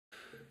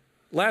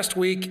Last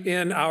week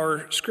in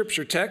our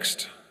scripture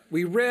text,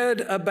 we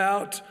read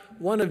about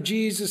one of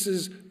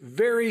Jesus'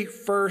 very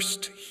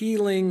first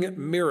healing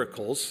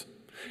miracles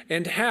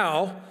and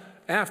how,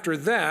 after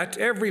that,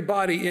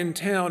 everybody in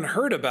town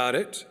heard about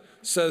it.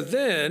 So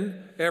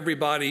then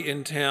everybody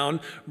in town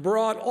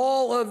brought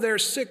all of their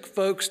sick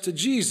folks to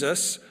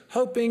Jesus,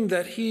 hoping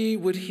that he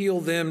would heal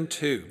them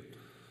too.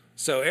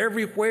 So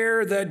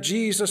everywhere that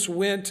Jesus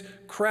went,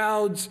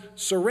 crowds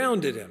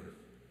surrounded him.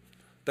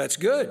 That's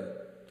good,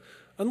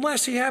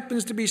 unless he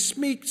happens to be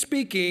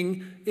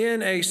speaking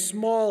in a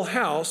small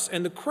house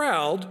and the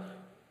crowd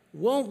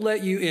won't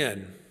let you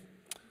in.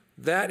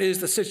 That is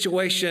the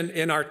situation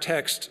in our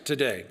text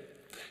today.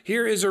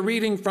 Here is a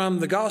reading from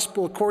the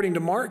Gospel according to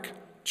Mark,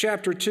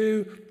 chapter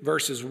 2,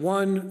 verses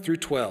 1 through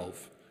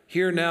 12.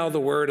 Hear now the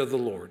word of the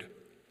Lord.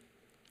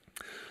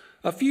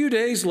 A few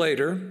days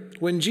later,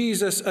 when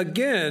Jesus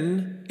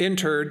again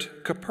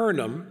entered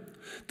Capernaum,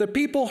 the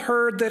people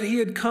heard that he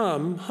had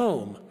come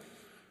home.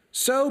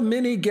 So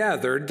many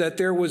gathered that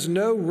there was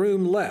no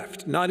room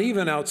left, not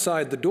even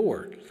outside the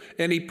door,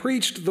 and he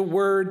preached the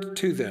word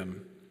to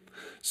them.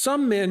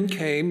 Some men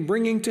came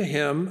bringing to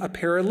him a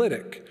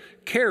paralytic,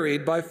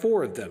 carried by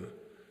 4 of them.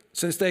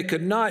 Since they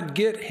could not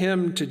get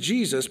him to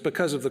Jesus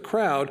because of the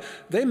crowd,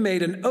 they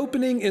made an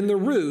opening in the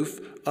roof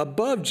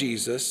above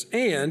Jesus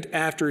and,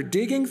 after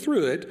digging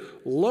through it,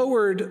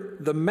 lowered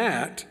the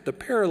mat the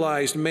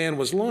paralyzed man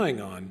was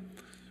lying on.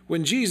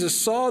 When Jesus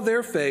saw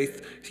their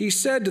faith, he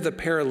said to the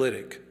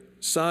paralytic,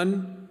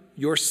 "Son,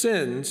 your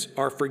sins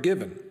are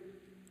forgiven."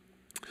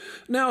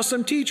 Now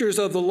some teachers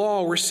of the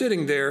law were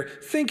sitting there,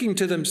 thinking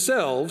to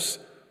themselves,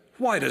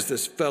 "Why does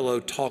this fellow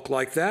talk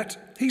like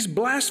that? He's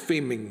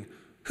blaspheming.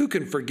 Who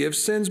can forgive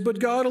sins but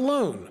God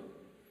alone?"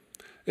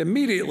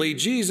 Immediately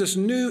Jesus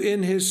knew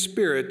in his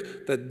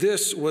spirit that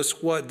this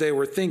was what they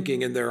were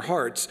thinking in their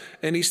hearts,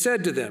 and he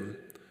said to them,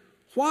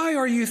 "Why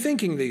are you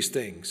thinking these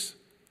things?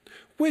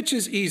 Which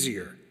is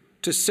easier,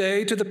 to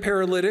say to the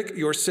paralytic,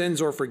 'Your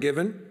sins are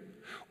forgiven,'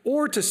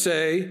 or to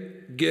say,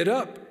 'Get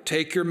up,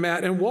 take your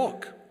mat and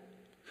walk'?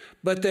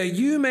 But that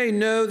you may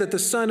know that the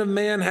Son of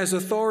Man has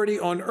authority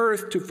on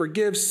earth to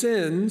forgive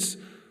sins,"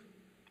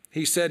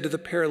 he said to the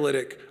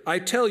paralytic, "I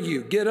tell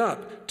you, get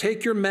up,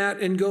 take your mat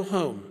and go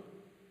home."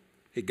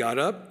 He got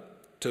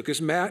up, took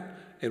his mat,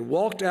 and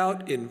walked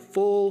out in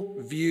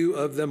full view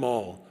of them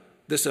all.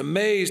 This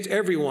amazed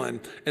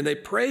everyone, and they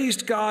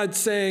praised God,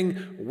 saying,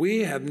 "We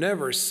have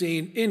never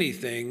seen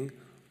anything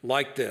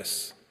like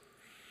this."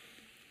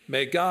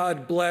 May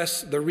God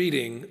bless the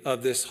reading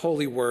of this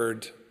holy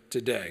word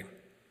today.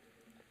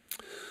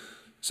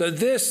 So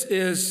this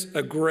is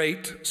a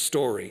great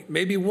story,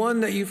 maybe one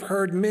that you've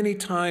heard many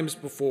times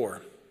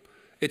before.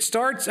 It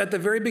starts at the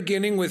very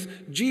beginning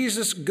with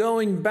Jesus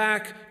going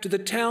back to the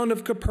town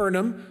of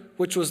Capernaum,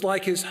 which was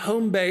like his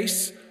home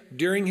base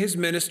during his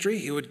ministry.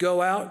 He would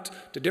go out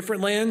to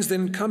different lands,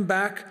 then come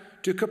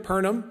back to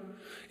Capernaum.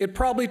 It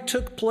probably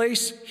took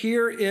place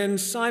here in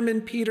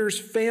Simon Peter's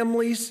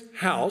family's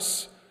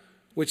house,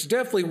 which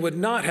definitely would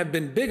not have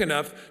been big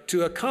enough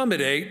to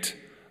accommodate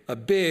a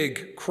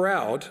big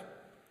crowd.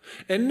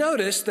 And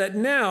notice that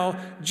now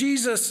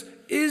Jesus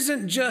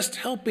isn't just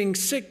helping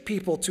sick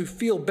people to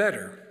feel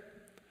better.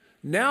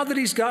 Now that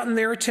he's gotten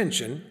their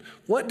attention,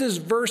 what does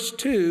verse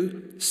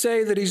 2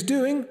 say that he's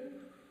doing?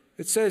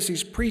 It says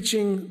he's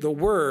preaching the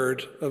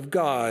word of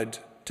God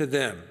to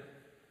them.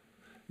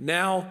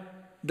 Now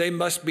they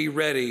must be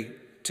ready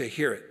to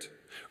hear it,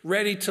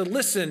 ready to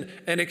listen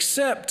and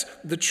accept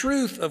the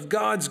truth of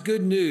God's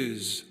good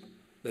news,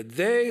 that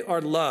they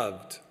are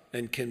loved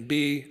and can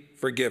be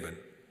forgiven.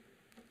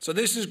 So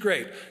this is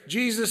great.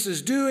 Jesus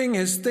is doing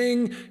his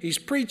thing. He's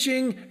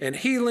preaching and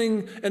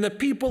healing, and the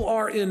people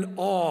are in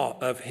awe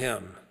of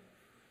him.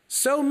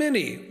 So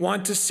many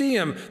want to see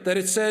him that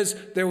it says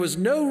there was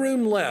no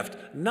room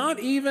left,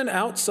 not even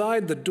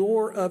outside the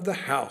door of the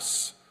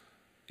house.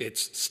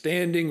 It's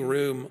standing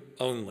room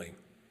only.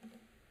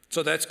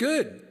 So that's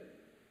good,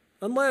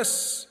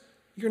 unless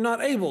you're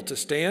not able to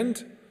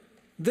stand.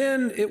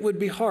 Then it would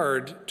be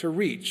hard to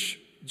reach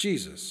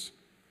Jesus.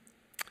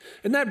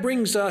 And that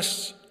brings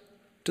us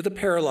to the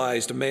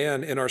paralyzed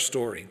man in our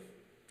story.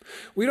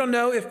 We don't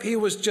know if he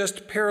was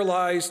just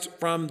paralyzed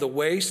from the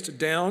waist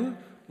down,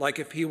 like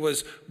if he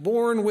was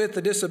born with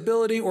a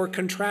disability or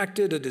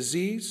contracted a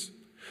disease,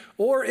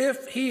 or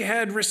if he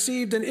had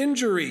received an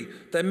injury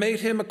that made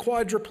him a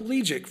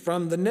quadriplegic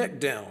from the neck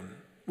down.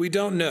 We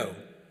don't know.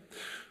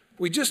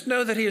 We just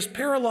know that he is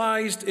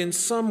paralyzed in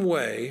some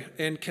way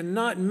and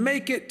cannot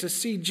make it to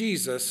see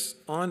Jesus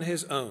on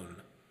his own.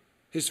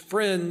 His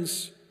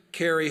friends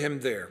carry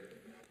him there.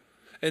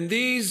 And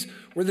these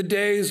were the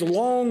days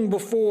long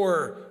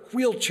before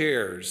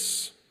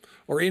wheelchairs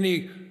or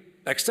any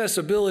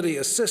accessibility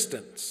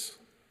assistance,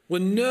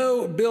 when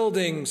no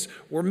buildings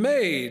were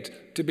made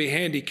to be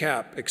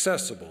handicap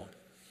accessible.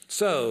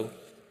 So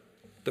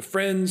the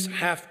friends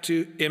have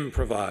to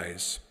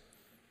improvise.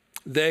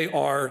 They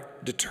are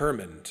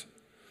determined.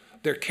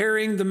 They're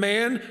carrying the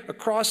man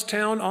across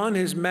town on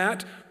his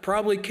mat,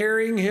 probably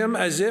carrying him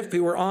as if he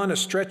were on a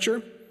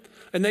stretcher.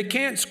 And they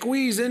can't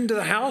squeeze into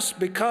the house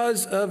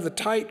because of the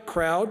tight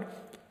crowd.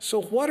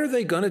 So what are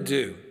they going to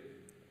do?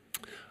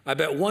 I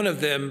bet one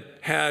of them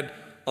had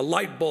a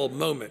light bulb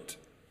moment,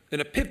 an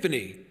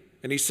epiphany,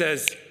 and he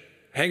says,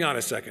 hang on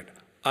a second,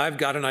 I've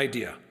got an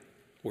idea.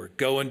 We're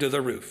going to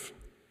the roof.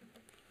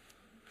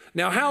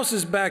 Now,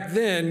 houses back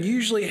then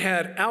usually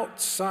had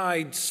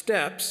outside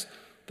steps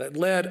that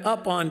led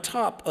up on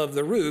top of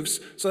the roofs,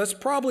 so that's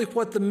probably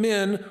what the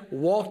men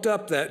walked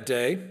up that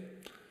day.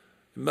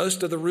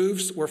 Most of the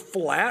roofs were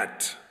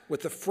flat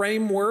with a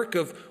framework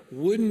of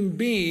wooden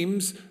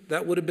beams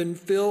that would have been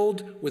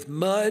filled with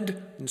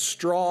mud and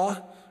straw,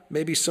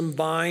 maybe some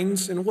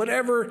vines, and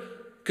whatever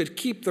could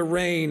keep the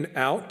rain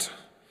out.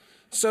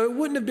 So it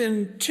wouldn't have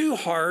been too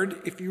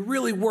hard if you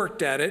really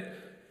worked at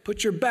it,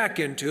 put your back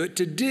into it,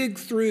 to dig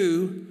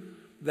through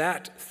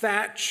that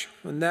thatch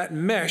and that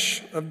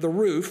mesh of the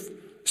roof,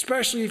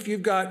 especially if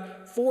you've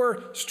got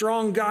 4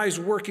 strong guys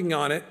working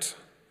on it,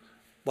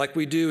 like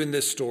we do in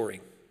this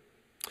story.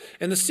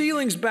 And the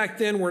ceilings back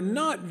then were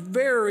not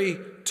very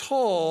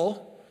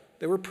tall.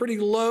 They were pretty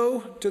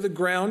low to the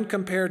ground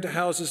compared to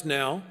houses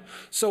now.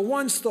 So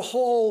once the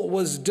hole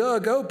was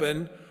dug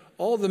open,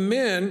 all the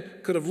men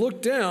could have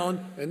looked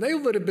down, and they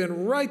would have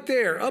been right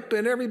there, up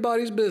in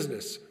everybody's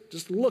business,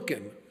 just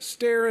looking,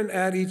 staring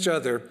at each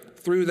other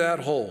through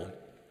that hole.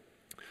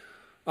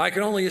 I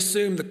can only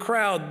assume the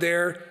crowd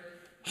there,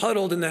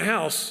 huddled in the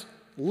house,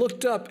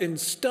 looked up in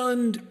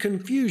stunned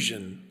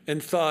confusion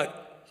and thought,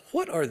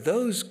 what are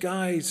those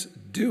guys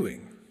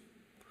doing?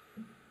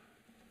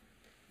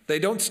 They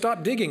don't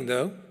stop digging,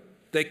 though.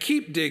 They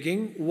keep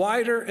digging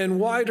wider and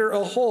wider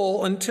a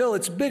hole until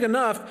it's big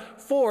enough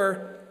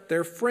for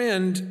their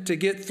friend to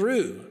get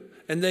through,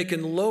 and they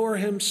can lower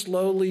him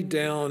slowly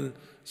down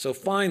so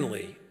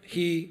finally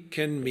he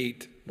can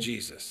meet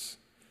Jesus.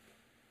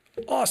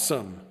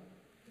 Awesome.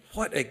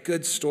 What a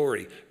good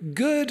story.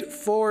 Good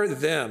for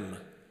them.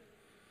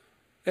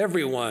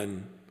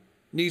 Everyone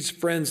needs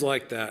friends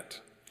like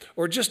that,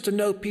 or just to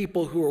know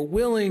people who are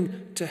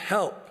willing to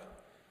help,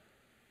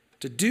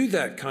 to do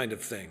that kind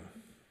of thing.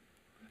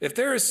 If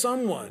there is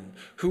someone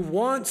who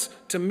wants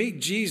to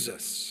meet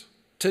Jesus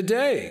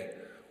today,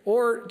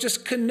 or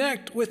just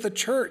connect with the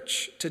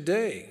church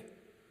today,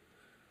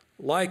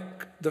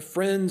 like the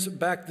friends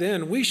back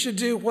then, we should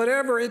do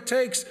whatever it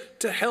takes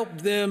to help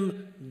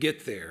them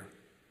get there.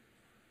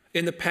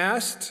 In the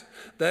past,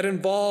 that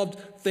involved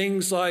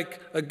things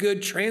like a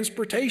good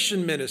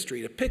transportation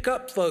ministry to pick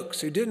up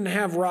folks who didn't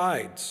have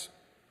rides,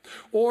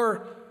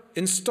 or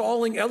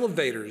installing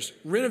elevators,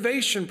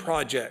 renovation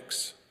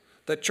projects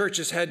that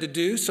churches had to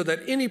do so that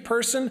any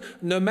person,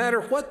 no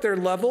matter what their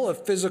level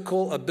of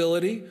physical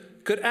ability,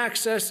 could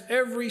access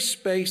every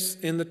space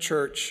in the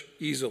church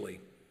easily.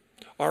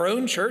 Our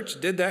own church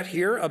did that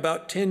here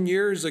about 10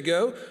 years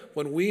ago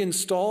when we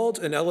installed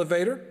an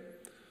elevator.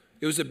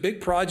 It was a big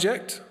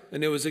project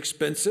and it was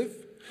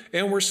expensive,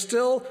 and we're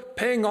still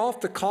paying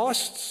off the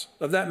costs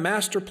of that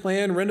master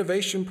plan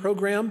renovation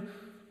program,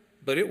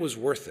 but it was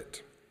worth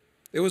it.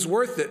 It was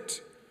worth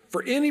it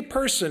for any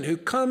person who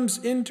comes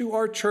into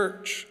our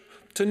church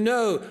to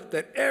know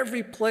that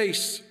every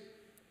place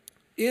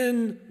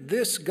in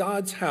this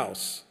God's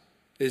house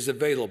is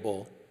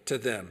available to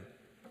them,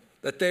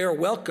 that they are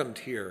welcomed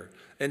here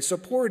and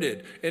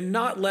supported and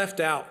not left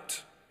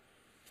out,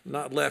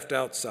 not left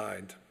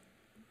outside.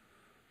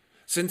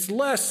 Since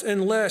less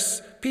and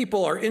less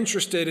people are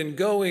interested in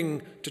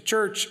going to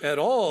church at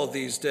all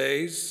these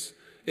days,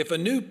 if a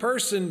new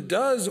person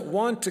does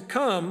want to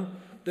come,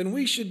 then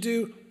we should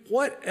do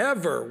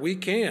whatever we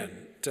can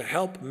to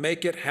help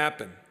make it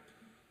happen.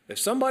 If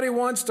somebody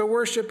wants to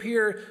worship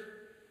here,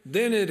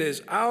 then it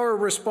is our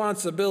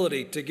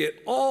responsibility to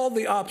get all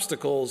the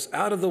obstacles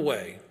out of the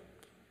way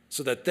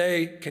so that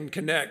they can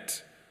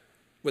connect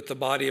with the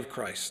body of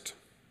Christ.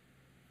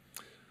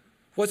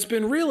 What's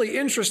been really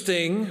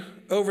interesting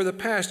over the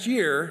past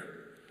year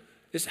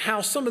is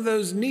how some of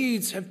those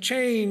needs have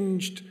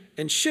changed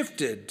and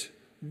shifted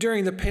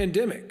during the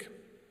pandemic.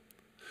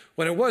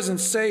 When it wasn't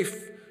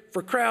safe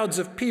for crowds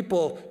of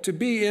people to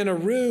be in a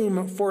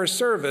room for a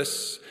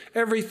service,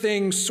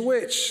 everything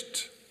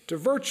switched to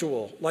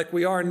virtual like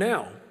we are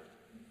now.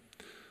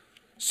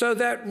 So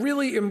that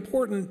really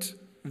important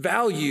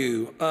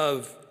value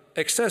of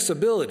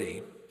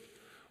accessibility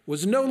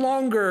was no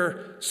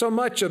longer so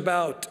much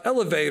about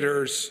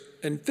elevators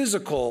and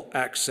physical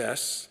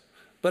access,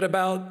 but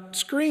about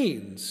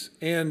screens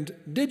and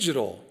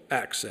digital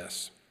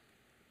access.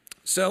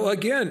 So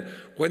again,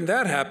 when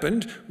that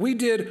happened, we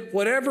did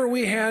whatever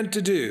we had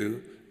to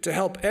do to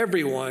help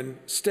everyone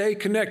stay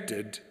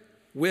connected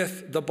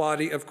with the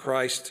body of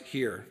Christ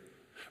here.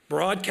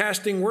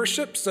 Broadcasting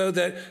worship so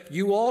that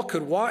you all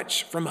could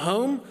watch from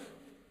home?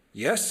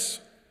 Yes.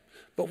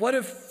 But what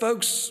if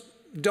folks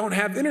don't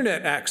have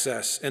internet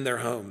access in their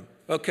home?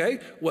 Okay,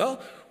 well,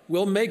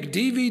 we'll make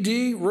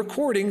DVD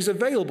recordings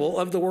available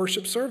of the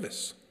worship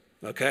service.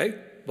 Okay,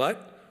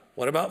 but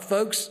what about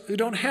folks who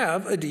don't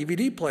have a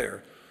DVD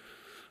player?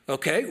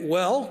 Okay,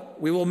 well,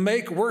 we will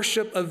make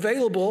worship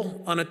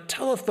available on a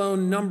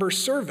telephone number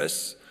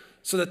service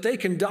so that they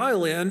can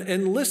dial in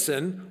and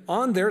listen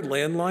on their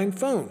landline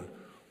phone.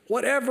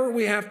 Whatever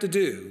we have to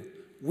do,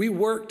 we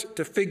worked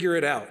to figure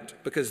it out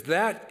because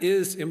that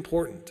is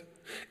important.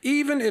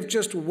 Even if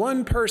just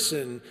one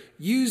person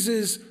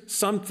uses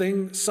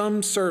something,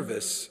 some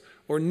service,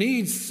 or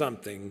needs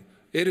something,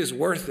 it is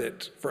worth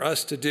it for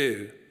us to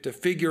do to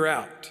figure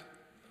out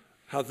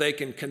how they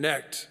can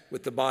connect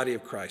with the body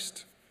of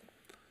Christ.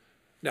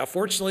 Now,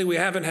 fortunately, we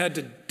haven't had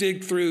to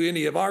dig through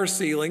any of our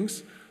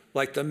ceilings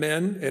like the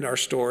men in our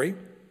story.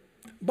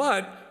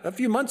 But a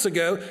few months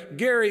ago,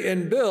 Gary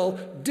and Bill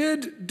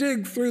did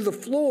dig through the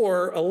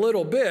floor a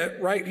little bit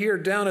right here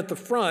down at the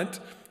front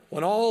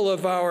when all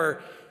of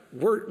our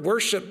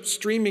worship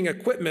streaming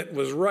equipment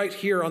was right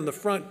here on the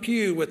front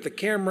pew with the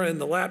camera and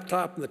the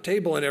laptop and the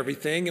table and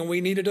everything, and we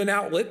needed an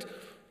outlet.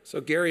 So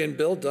Gary and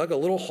Bill dug a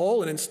little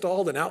hole and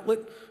installed an outlet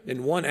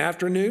in one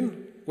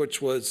afternoon, which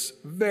was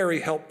very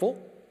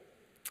helpful.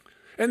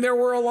 And there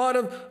were a lot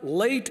of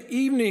late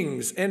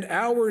evenings and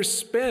hours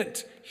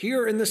spent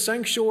here in the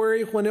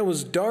sanctuary when it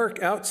was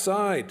dark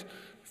outside,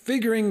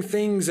 figuring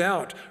things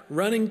out,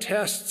 running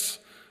tests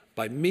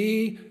by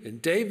me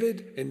and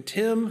David and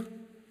Tim,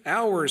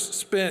 hours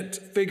spent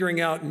figuring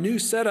out new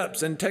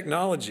setups and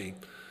technology.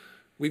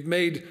 We've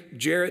made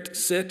Jarrett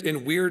sit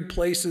in weird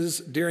places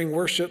during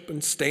worship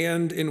and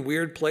stand in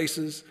weird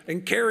places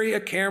and carry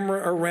a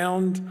camera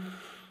around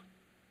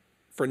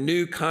for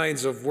new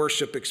kinds of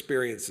worship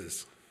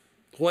experiences.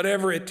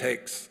 Whatever it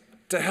takes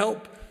to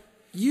help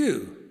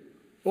you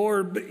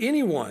or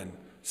anyone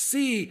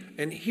see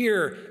and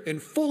hear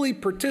and fully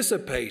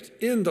participate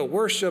in the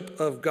worship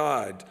of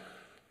God,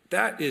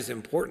 that is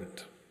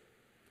important.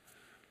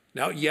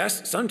 Now,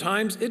 yes,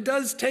 sometimes it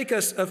does take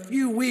us a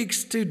few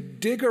weeks to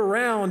dig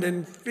around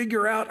and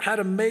figure out how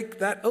to make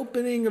that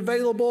opening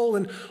available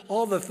and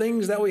all the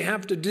things that we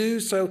have to do.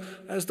 So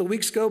as the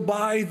weeks go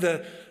by,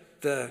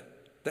 the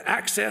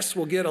access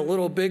will get a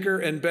little bigger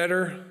and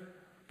better,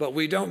 but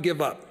we don't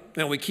give up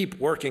and we keep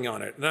working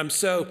on it. And I'm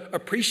so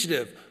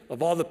appreciative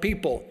of all the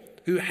people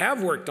who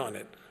have worked on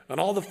it and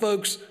all the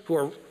folks who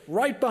are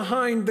right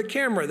behind the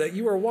camera that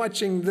you are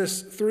watching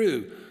this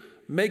through,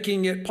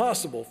 making it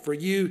possible for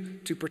you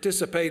to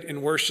participate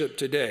in worship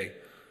today.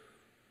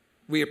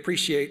 We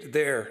appreciate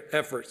their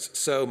efforts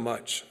so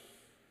much.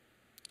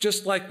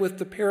 Just like with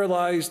the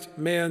paralyzed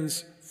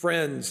man's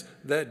friends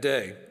that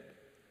day,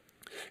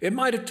 it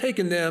might have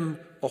taken them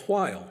a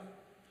while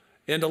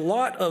and a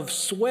lot of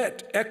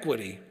sweat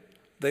equity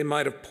they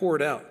might have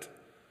poured out,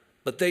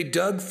 but they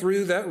dug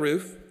through that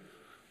roof.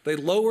 They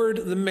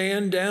lowered the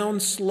man down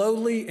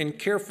slowly and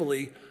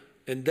carefully,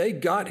 and they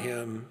got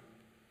him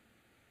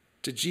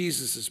to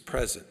Jesus'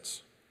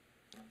 presence,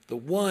 the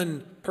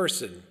one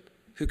person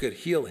who could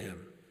heal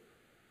him.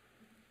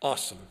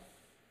 Awesome.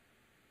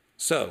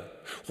 So,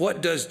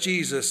 what does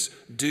Jesus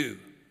do?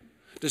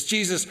 Does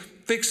Jesus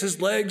fix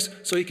his legs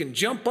so he can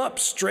jump up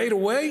straight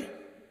away?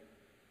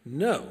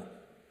 No.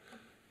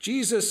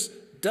 Jesus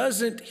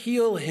doesn't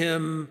heal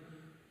him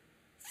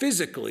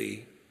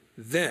physically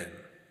then.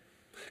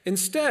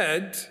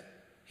 Instead,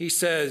 he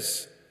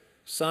says,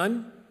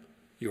 "Son,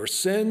 your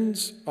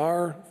sins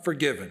are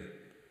forgiven."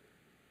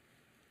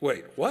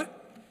 Wait,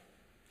 what?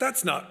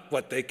 That's not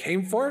what they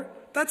came for.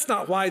 That's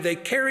not why they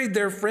carried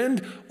their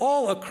friend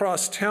all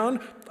across town,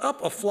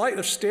 up a flight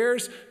of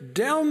stairs,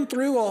 down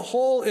through a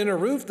hole in a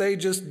roof they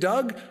just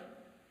dug.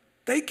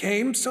 They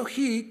came so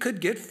he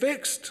could get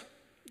fixed.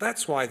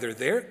 That's why they're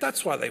there.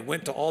 That's why they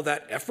went to all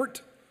that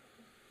effort.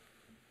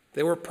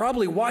 They were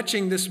probably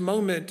watching this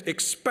moment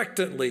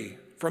expectantly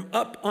from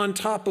up on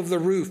top of the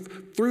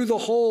roof, through the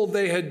hole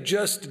they had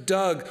just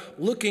dug,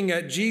 looking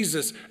at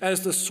Jesus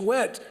as the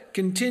sweat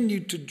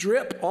continued to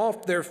drip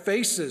off their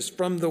faces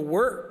from the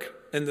work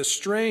and the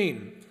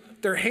strain.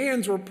 Their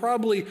hands were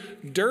probably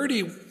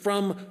dirty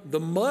from the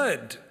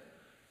mud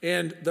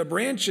and the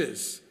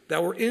branches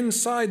that were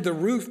inside the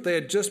roof they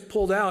had just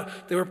pulled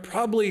out. They were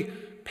probably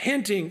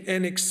panting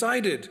and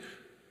excited,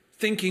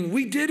 thinking,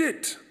 "We did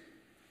it.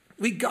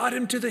 We got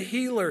him to the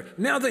healer.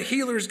 Now the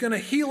healer's going to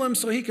heal him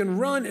so he can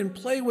run and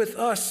play with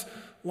us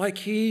like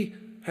he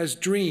has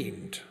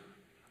dreamed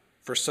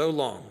for so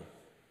long."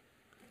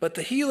 But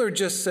the healer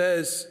just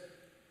says,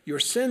 "Your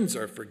sins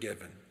are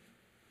forgiven."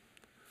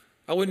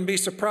 I wouldn't be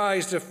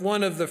surprised if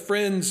one of the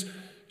friends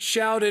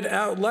shouted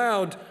out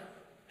loud,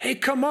 "Hey,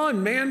 come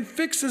on, man,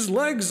 fix his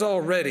legs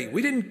already.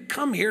 We didn't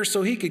come here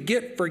so he could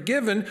get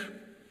forgiven.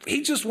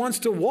 He just wants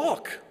to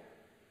walk.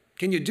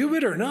 Can you do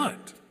it or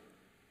not?"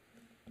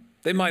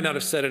 They might not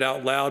have said it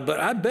out loud, but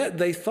I bet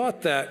they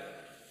thought that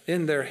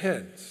in their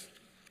heads.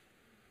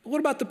 But what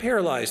about the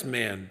paralyzed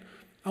man?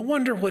 I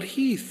wonder what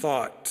he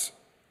thought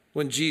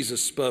when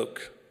Jesus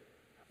spoke.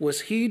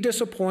 Was he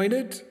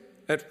disappointed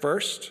at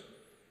first?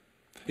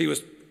 He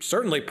was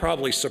certainly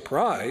probably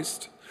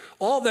surprised.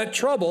 All that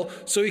trouble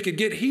so he could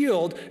get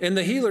healed, and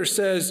the healer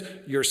says,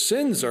 "Your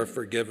sins are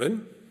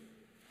forgiven."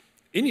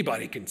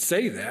 Anybody can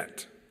say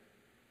that.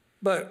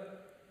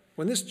 But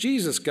when this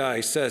Jesus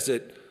guy says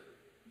it,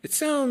 it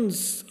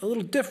sounds a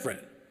little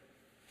different.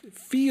 It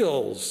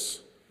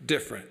feels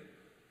different.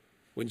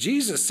 When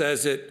Jesus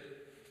says it,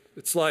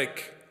 It's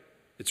like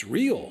it's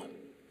real,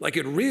 like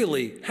it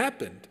really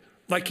happened,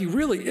 like he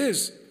really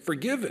is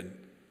forgiven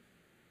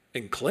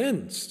and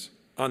cleansed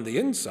on the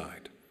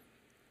inside.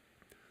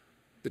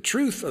 The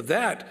truth of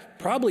that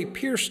probably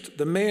pierced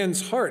the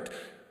man's heart.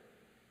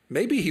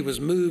 Maybe he was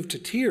moved to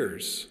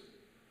tears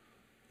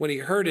when he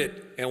heard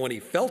it and when he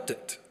felt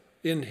it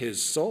in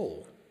his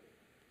soul.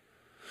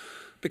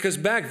 Because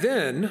back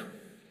then,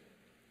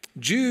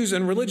 Jews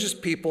and religious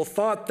people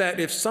thought that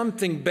if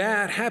something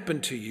bad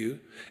happened to you,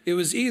 it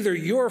was either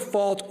your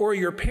fault or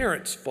your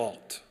parents'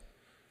 fault.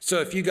 So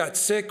if you got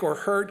sick or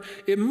hurt,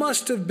 it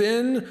must have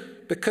been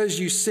because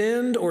you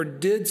sinned or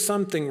did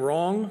something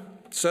wrong,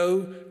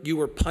 so you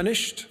were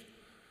punished.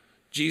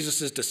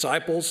 Jesus'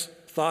 disciples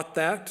thought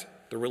that.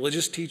 The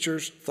religious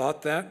teachers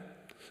thought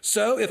that.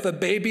 So if a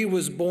baby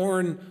was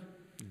born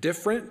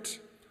different,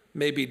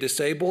 maybe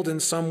disabled in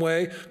some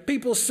way,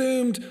 people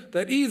assumed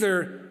that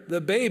either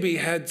the baby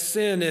had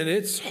sin in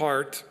its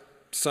heart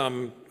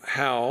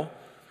somehow,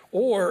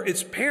 or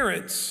its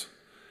parents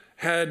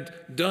had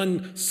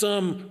done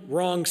some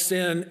wrong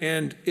sin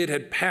and it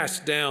had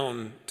passed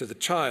down to the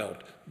child.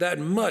 That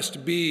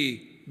must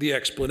be the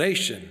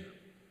explanation,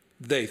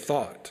 they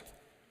thought.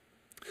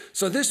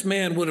 So this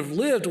man would have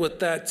lived with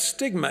that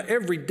stigma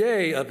every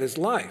day of his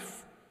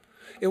life.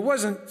 It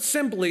wasn't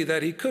simply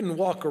that he couldn't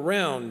walk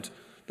around,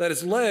 that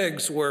his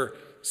legs were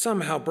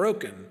somehow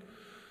broken,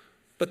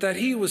 but that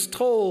he was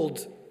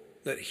told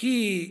that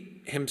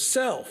he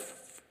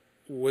himself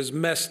was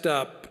messed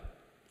up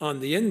on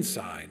the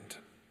inside,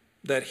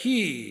 that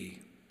he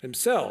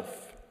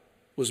himself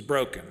was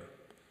broken,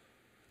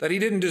 that he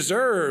didn't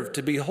deserve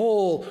to be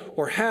whole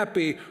or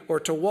happy or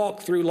to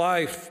walk through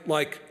life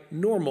like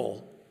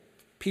normal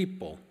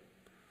people.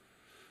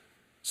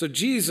 So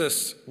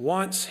Jesus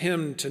wants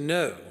him to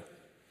know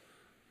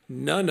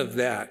none of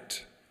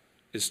that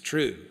is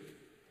true.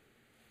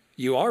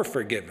 You are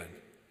forgiven,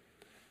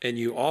 and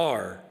you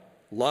are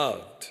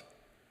loved,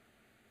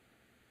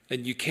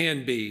 and you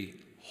can be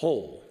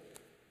whole.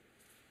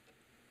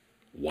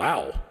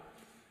 Wow.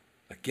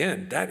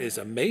 Again, that is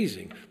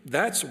amazing.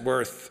 That's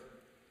worth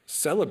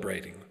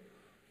celebrating.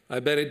 I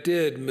bet it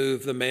did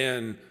move the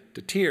man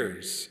to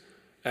tears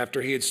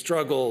after he had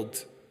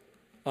struggled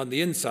on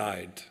the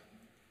inside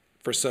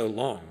for so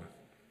long.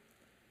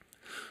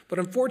 But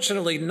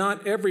unfortunately,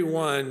 not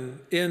everyone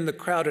in the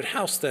crowded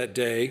house that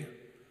day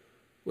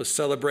was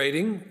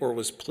celebrating or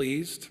was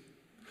pleased.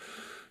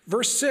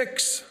 Verse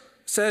 6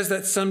 says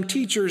that some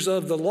teachers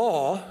of the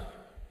law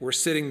were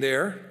sitting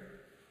there.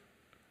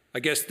 I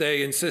guess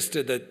they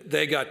insisted that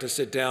they got to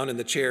sit down in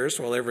the chairs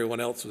while everyone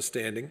else was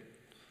standing.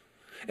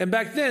 And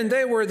back then,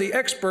 they were the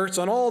experts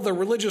on all the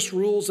religious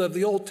rules of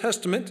the Old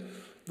Testament.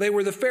 They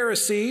were the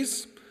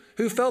Pharisees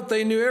who felt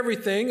they knew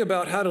everything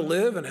about how to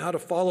live and how to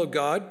follow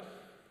God.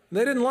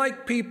 They didn't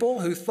like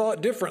people who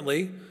thought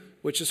differently,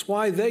 which is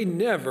why they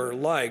never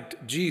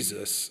liked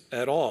Jesus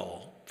at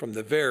all from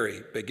the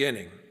very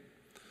beginning.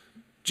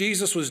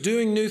 Jesus was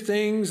doing new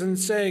things and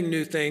saying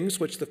new things,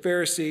 which the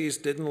Pharisees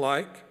didn't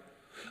like.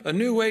 A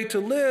new way to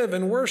live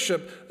and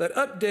worship that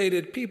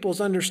updated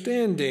people's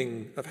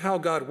understanding of how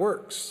God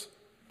works.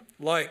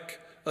 Like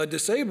a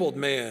disabled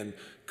man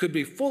could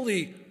be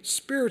fully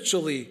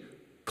spiritually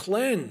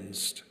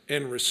cleansed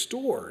and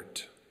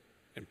restored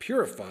and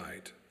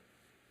purified.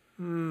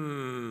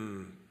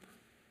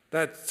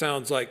 That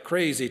sounds like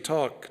crazy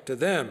talk to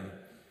them.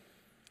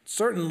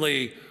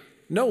 Certainly,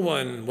 no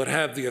one would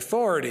have the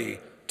authority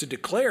to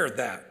declare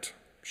that,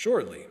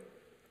 surely.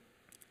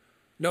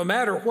 No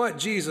matter what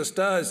Jesus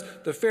does,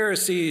 the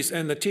Pharisees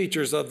and the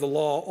teachers of the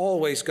law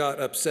always got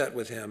upset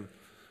with him.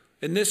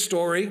 In this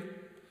story,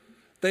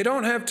 they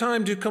don't have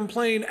time to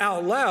complain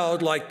out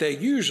loud like they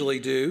usually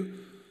do,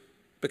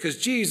 because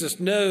Jesus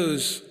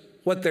knows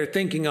what they're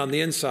thinking on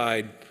the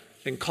inside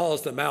and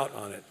calls them out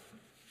on it.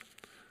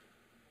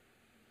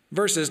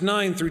 Verses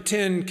 9 through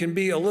 10 can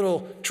be a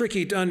little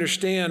tricky to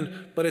understand,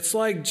 but it's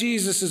like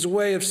Jesus'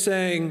 way of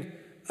saying,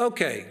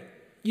 okay,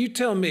 you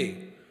tell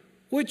me,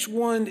 which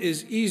one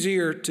is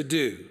easier to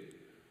do?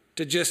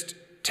 To just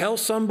tell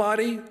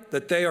somebody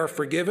that they are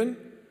forgiven,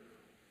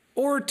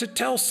 or to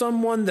tell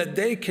someone that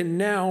they can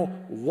now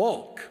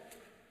walk?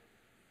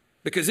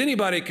 Because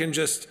anybody can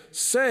just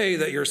say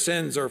that your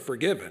sins are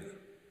forgiven.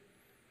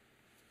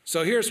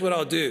 So here's what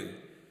I'll do,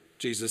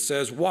 Jesus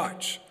says,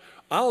 watch.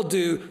 I'll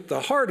do the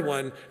hard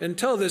one and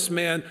tell this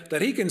man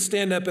that he can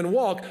stand up and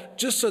walk,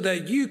 just so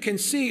that you can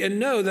see and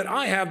know that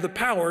I have the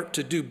power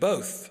to do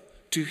both,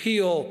 to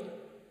heal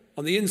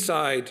on the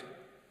inside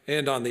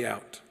and on the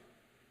out.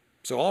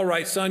 So, all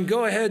right, son,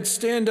 go ahead,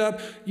 stand up.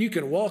 You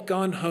can walk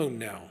on home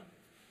now.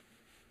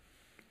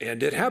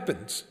 And it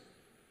happens.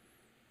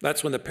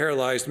 That's when the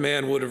paralyzed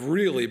man would have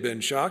really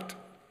been shocked.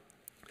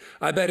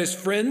 I bet his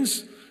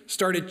friends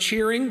started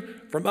cheering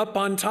from up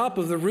on top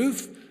of the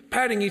roof,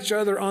 patting each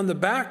other on the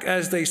back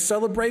as they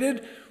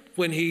celebrated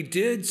when he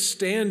did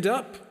stand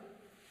up,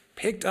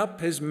 picked up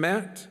his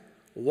mat,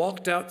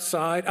 walked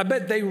outside. I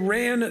bet they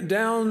ran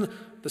down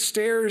the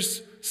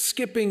stairs,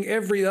 skipping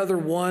every other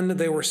one.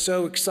 They were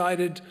so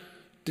excited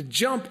to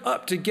jump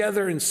up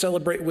together and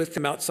celebrate with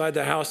him outside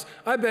the house.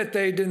 I bet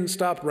they didn't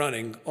stop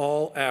running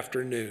all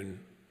afternoon.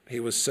 He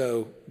was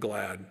so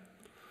glad.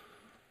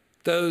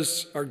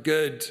 Those are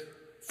good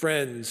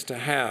friends to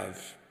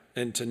have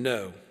and to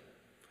know.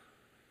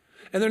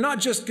 And they're not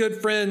just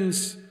good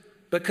friends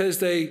because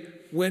they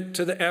went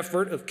to the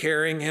effort of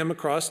carrying him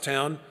across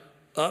town,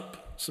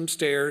 up some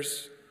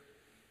stairs,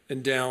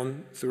 and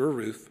down through a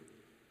roof.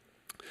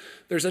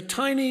 There's a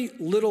tiny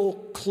little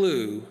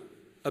clue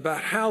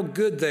about how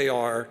good they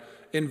are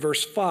in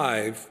verse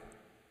 5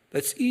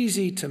 that's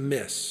easy to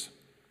miss.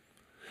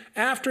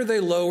 After they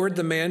lowered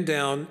the man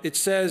down, it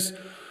says,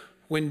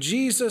 when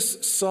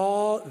Jesus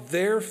saw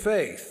their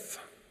faith,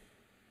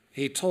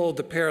 he told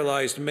the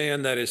paralyzed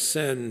man that his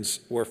sins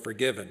were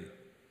forgiven.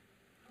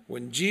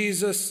 When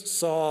Jesus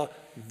saw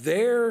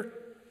their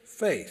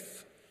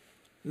faith,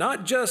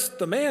 not just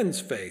the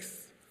man's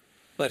faith,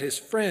 but his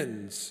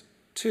friends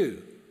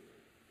too.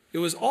 It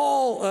was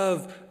all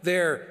of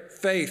their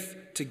faith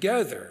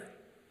together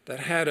that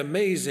had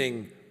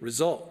amazing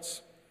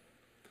results.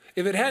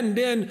 If it hadn't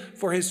been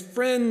for his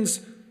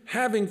friends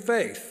having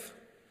faith,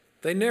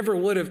 they never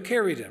would have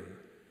carried him,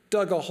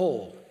 dug a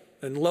hole,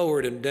 and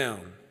lowered him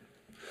down.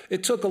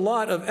 It took a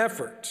lot of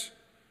effort,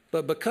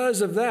 but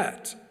because of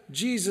that,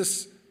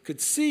 Jesus could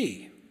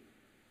see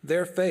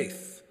their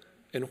faith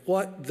and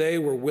what they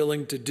were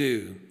willing to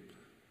do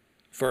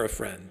for a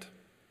friend.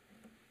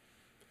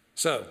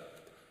 So,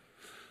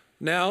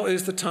 now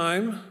is the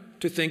time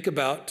to think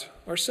about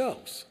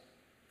ourselves,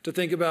 to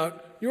think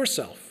about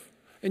yourself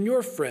and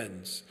your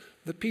friends,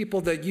 the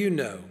people that you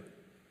know.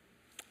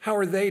 How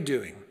are they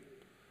doing?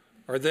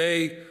 Are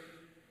they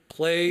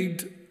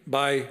plagued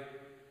by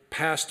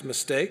past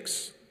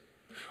mistakes?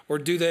 Or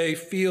do they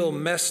feel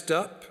messed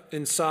up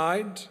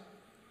inside,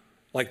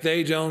 like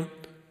they don't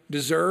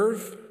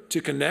deserve to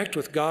connect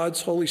with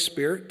God's Holy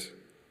Spirit,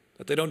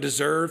 that they don't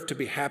deserve to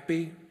be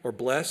happy or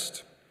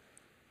blessed?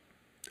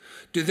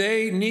 Do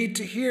they need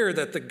to hear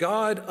that the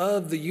God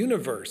of the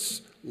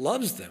universe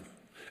loves them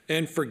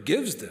and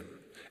forgives them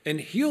and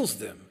heals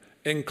them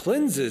and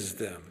cleanses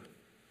them?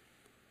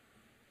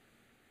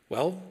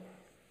 Well,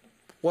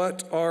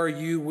 what are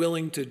you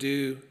willing to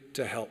do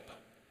to help?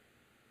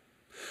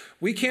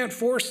 We can't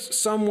force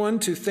someone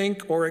to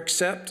think or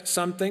accept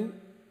something,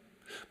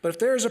 but if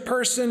there's a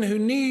person who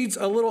needs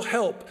a little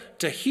help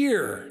to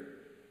hear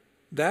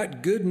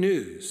that good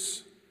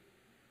news,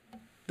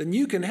 then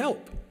you can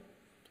help.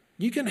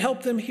 You can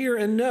help them hear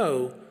and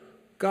know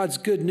God's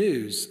good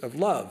news of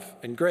love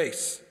and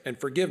grace and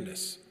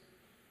forgiveness.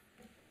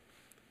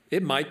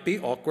 It might be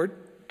awkward.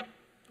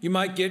 You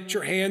might get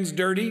your hands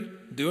dirty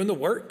doing the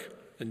work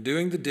and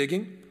doing the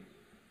digging.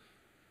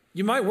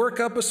 You might work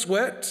up a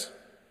sweat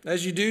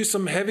as you do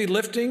some heavy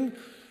lifting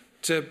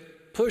to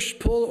push,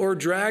 pull, or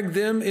drag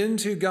them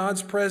into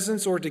God's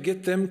presence or to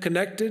get them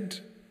connected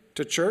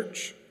to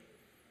church.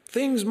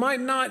 Things might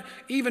not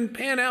even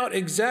pan out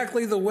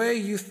exactly the way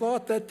you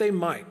thought that they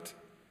might.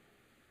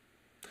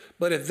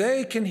 But if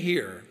they can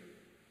hear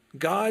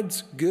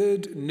God's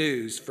good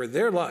news for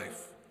their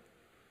life,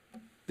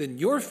 then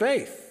your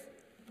faith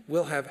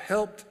will have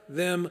helped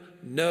them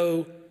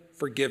know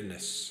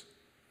forgiveness.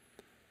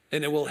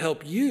 And it will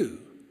help you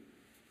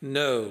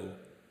know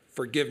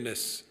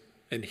forgiveness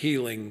and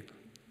healing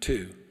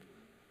too.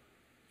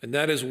 And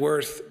that is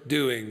worth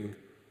doing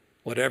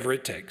whatever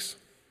it takes.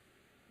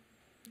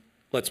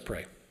 Let's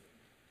pray.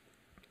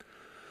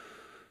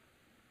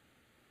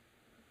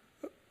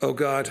 Oh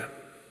God,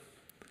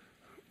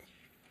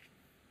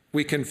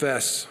 we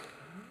confess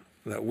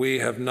that we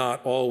have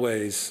not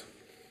always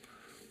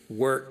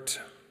worked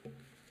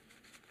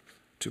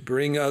to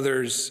bring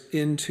others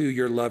into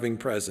your loving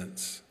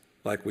presence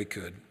like we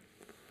could.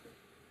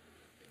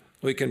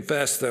 We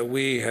confess that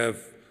we have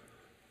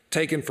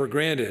taken for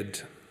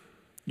granted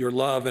your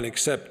love and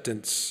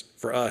acceptance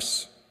for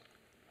us.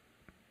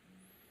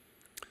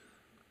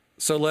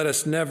 So let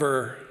us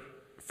never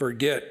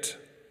forget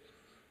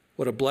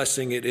what a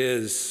blessing it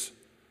is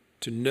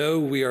to know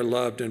we are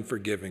loved and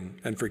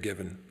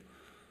forgiven.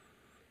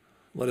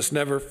 Let us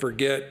never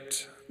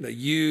forget that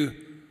you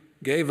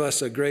gave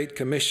us a great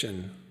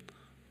commission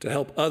to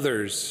help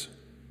others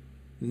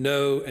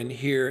know and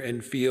hear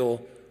and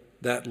feel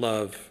that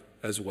love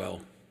as well.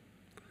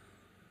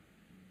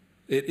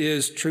 It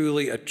is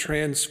truly a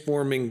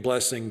transforming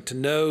blessing to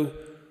know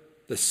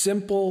the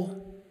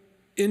simple,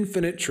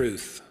 infinite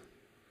truth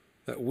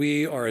that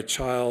we are a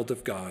child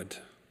of God,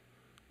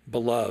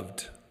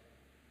 beloved,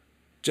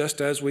 just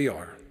as we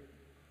are.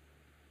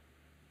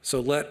 So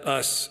let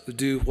us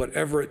do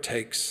whatever it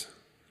takes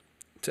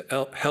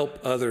to help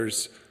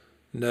others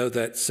know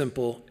that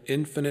simple,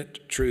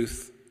 infinite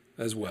truth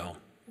as well.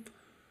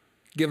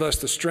 Give us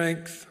the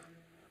strength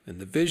and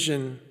the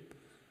vision,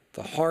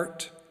 the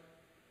heart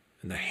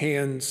and the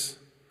hands,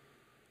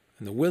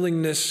 and the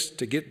willingness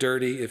to get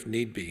dirty if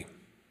need be,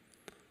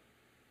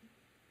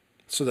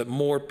 so that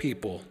more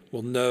people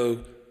will know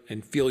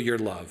and feel your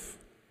love,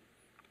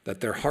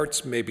 that their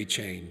hearts may be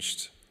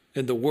changed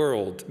and the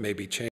world may be changed.